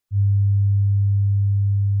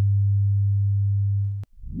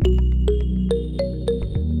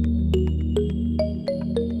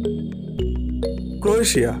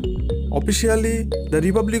Croatia. Officially, the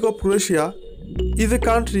Republic of Croatia is a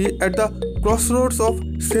country at the crossroads of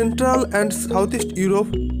Central and Southeast Europe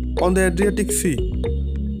on the Adriatic Sea.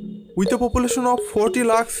 With a population of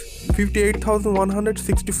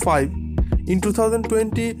 40,58,165, in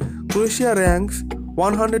 2020, Croatia ranks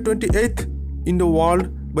 128th in the world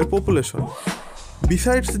by population.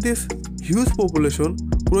 Besides this huge population,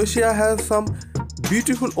 Croatia has some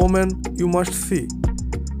beautiful women you must see.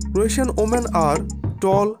 Croatian women are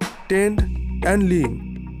tall, tanned, and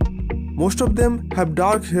lean. Most of them have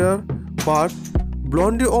dark hair, but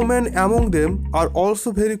blonde women among them are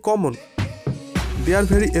also very common. They are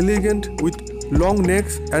very elegant with long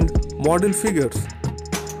necks and model figures.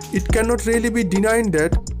 It cannot really be denied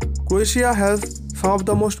that Croatia has some of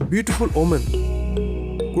the most beautiful women.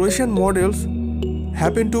 Croatian models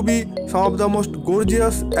happen to be some of the most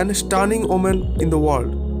gorgeous and stunning women in the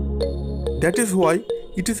world. That is why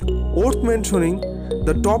it is worth mentioning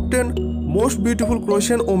the top 10 most beautiful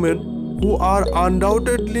Croatian women who are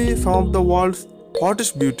undoubtedly some of the world's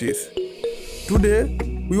hottest beauties. Today,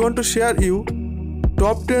 we want to share you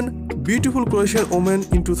top 10 beautiful Croatian women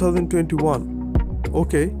in 2021.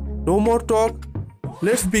 Okay, no more talk,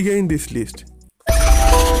 let's begin this list.